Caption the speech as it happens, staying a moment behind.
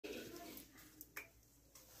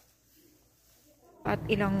at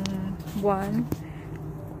ilang buwan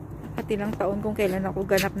at ilang taon kung kailan ako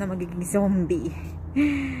ganap na magiging zombie.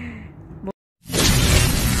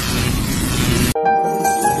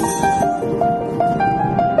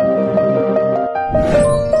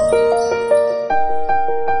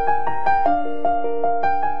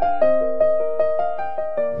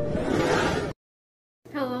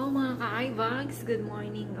 Good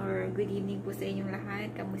morning or good evening po sa inyong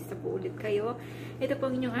lahat. Kamusta po ulit kayo? Ito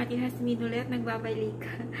po ang inyong ate Hasmin ulit, nagbabalik.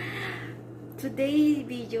 Today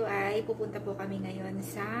video ay pupunta po kami ngayon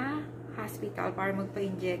sa hospital para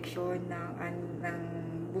magpa-injection ng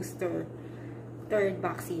booster third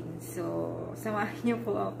vaccine. So, samahan niyo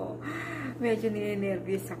po ako. Medyo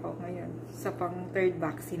ninenervous ako ngayon sa pang third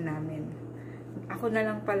vaccine namin. Ako na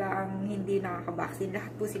lang pala ang hindi nakaka-vaccine.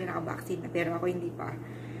 Lahat po sila nakaka-vaccine pero ako hindi pa.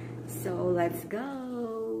 So, let's go!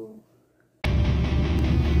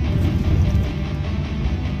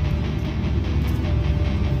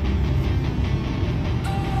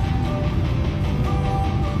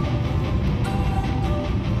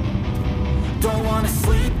 Don't wanna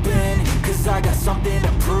sleep in, cause I got something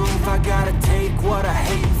to prove. I gotta take what I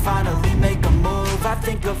hate and finally make a move. I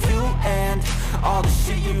think of you and all the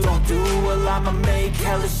shit you don't do. Well, I'ma make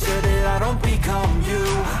hella sure that I don't become you.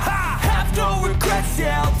 Have no regrets,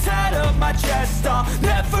 yeah, I'll tie up my chest. I'll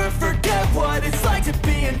never forget what it's like to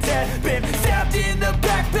be in debt. Been stabbed in the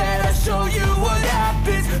back bed, I'll show you what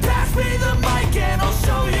happens. Pass me the mic and I'll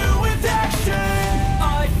show you with action.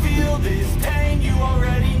 I feel this pain, you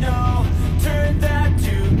already know. Turn that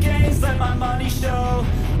to gains, let my money show.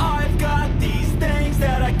 I've got these things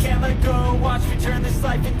that I can't let go. Watch me turn this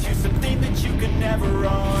life into something that you could never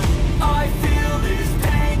own. I feel this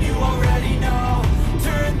pain, you already know.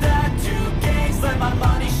 Turn that to gains, let my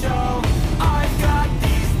money show. I've got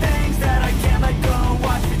these things that I can't let go.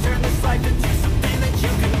 Watch me turn this life into something that you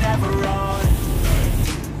could never own.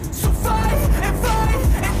 So fight and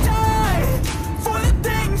die for the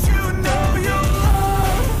things you know you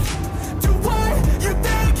love. Do what you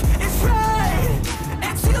think is right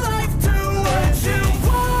and see life do what you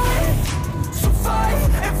want. So fight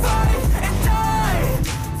and die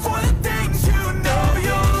for the things you know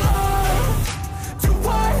you love. Do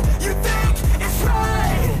what you think is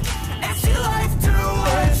right and see life do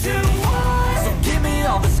what you want. So give me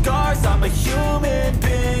all the scars, I'm a human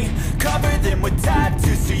being. Cover them with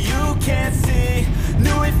tattoos so you can't see.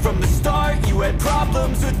 Knew it from the start, you had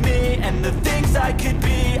problems with me and the things I could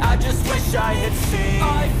be, I just wish I had seen.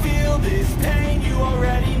 I feel this pain, you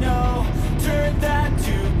already know. Turn that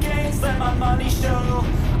to gains, let my money show.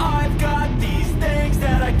 I've got these things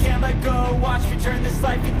that I can't let go. Watch me turn this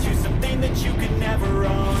life into something that you could never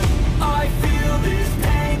own. I feel this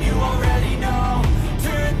pain, you already know.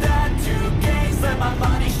 Turn that to gains, let my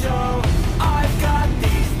money show. I've got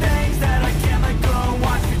these things that I can't let go.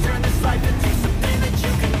 Watch me turn this life into something that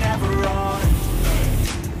you could never own.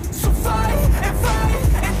 So fight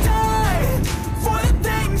and die for the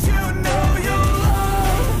things you know you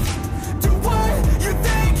love. Do what you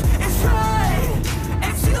think is right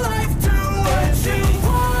and see life do what you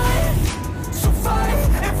want. So fight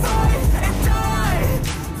and die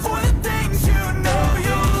for the things you know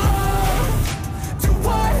you love. Do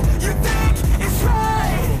what you think is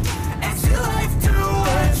right and see life do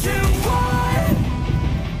what you want.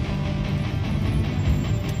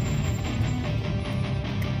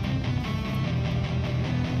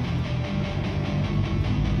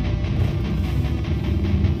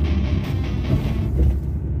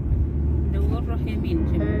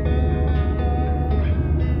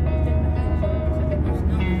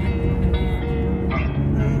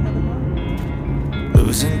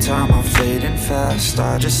 Losing time, I'm fading fast.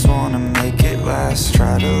 I just wanna make it last.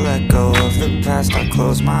 Try to let go of the past. I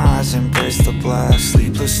close my eyes, embrace the blast.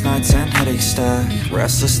 Sleepless nights and headaches stack.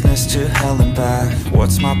 Restlessness to hell and back.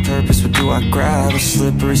 What's my purpose? What do I grab? A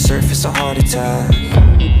slippery surface, a heart attack.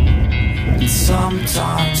 And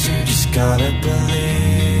sometimes you just gotta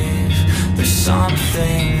believe there's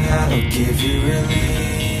something that'll give you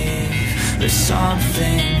relief. There's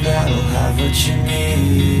something that'll have what you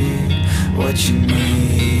need. What you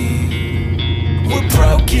need. We're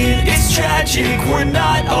broken, it's tragic. We're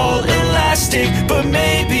not all elastic, but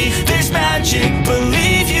maybe there's magic.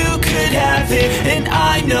 Believe you could have it. And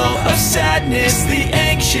I know of sadness, the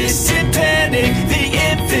anxious and panic, the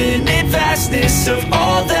infinite vastness of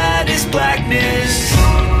all that is blackness.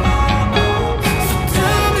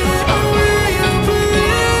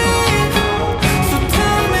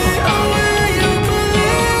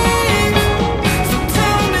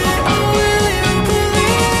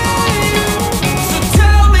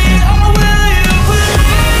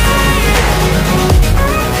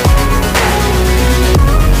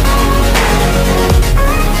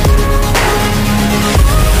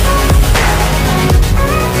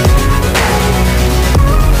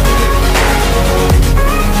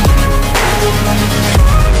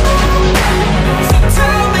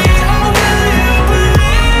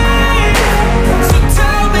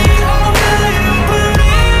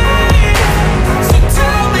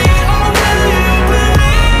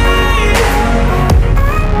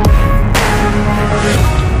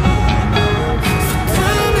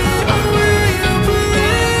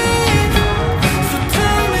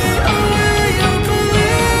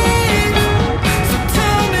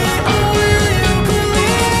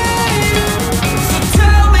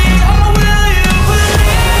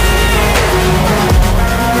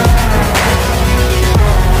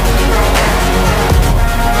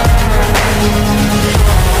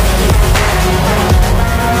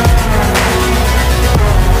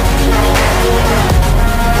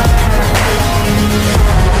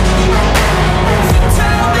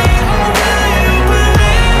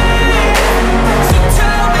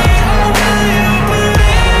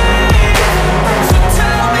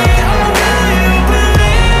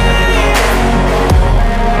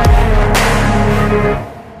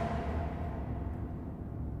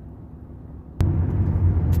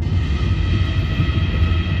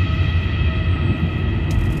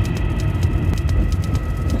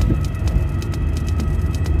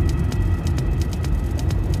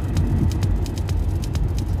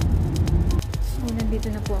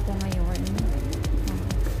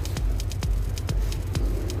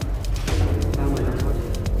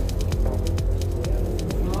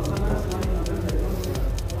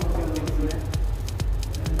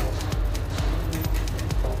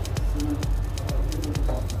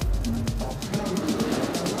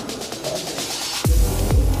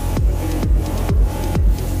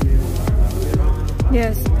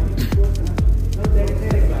 Yes.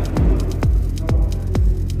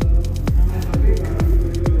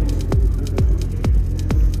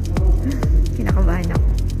 Kinakabahan ako.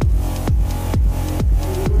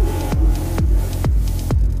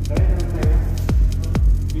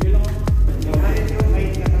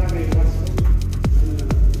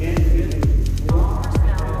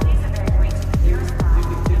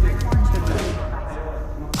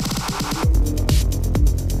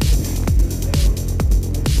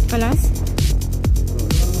 Kalas?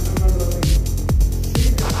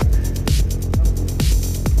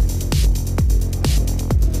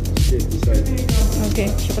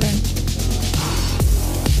 Okay, syukran.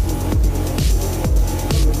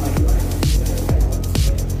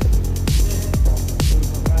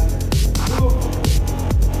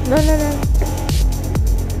 La.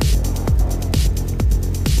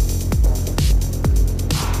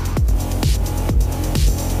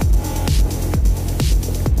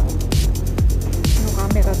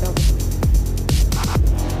 Camera daw.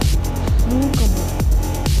 No camera.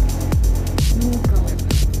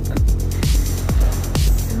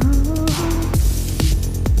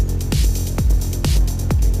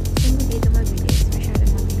 So dito mabilis.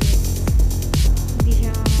 Masyadong mabilis. Hindi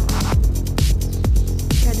siya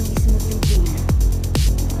masyadong smooth yung pila.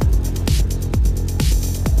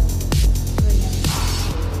 So yan.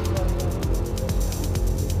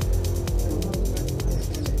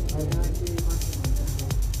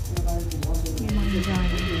 Yung mga design.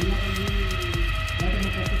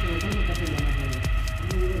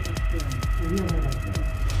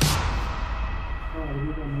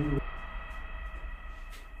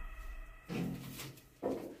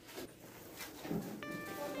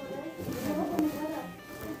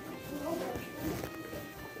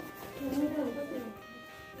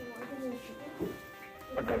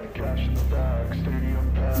 I got the cash in the bag,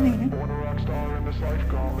 stadium packed. Born a rock star in this life,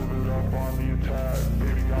 gonna live it up on the attack.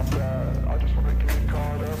 Baby, I'm bad. I just wanna get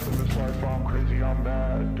caught up in this life. I'm crazy, I'm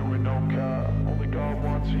mad. Doing no cap. Only God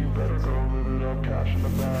wants you, better go live it up. Cash in the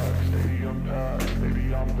bag, stadium packed.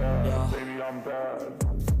 Baby, I'm bad. Baby, I'm bad.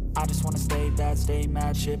 I just wanna stay bad, stay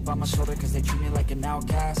mad. Chip on my shoulder cause they treat me like an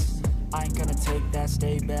outcast. I ain't gonna take that,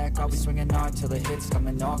 stay back. I'll be swinging hard till the hits come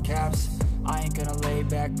in all caps. I ain't gonna lay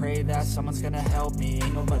back, pray that someone's gonna help me.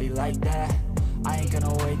 Ain't nobody like that. I ain't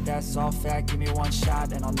gonna wait, that's all fact. Give me one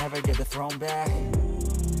shot and I'll never get the throne back.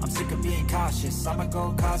 I'm sick of being cautious. I'ma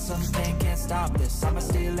go cause something, can't stop this. I'ma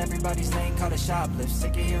steal everybody's lane, call it shoplift.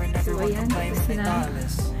 Sick of hearing everyone complain when they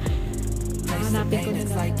thoughtless.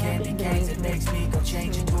 It's like candy canes, it makes me go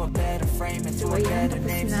change into a better frame, into a better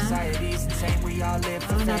name. Society's insane, we all live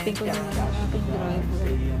for Hanapin ko na lang ang aking driver.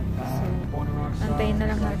 So, antayin na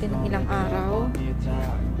lang natin ng ilang araw,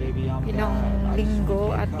 ilang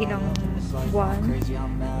linggo, at ilang buwan,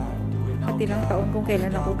 at ilang taon kung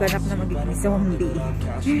kailan ako ganap na magiging zombie.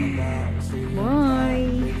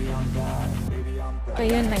 Bye!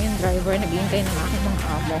 Kaya na yung driver, naghihintay ng aking mga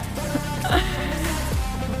amo.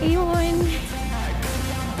 Ayun.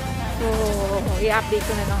 So, i-update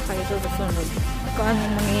ko na lang kayo sa susunod kung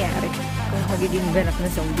anong mangyayari, kung magiging ganap na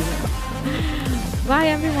zombie na ba.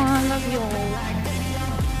 Bye everyone, love you.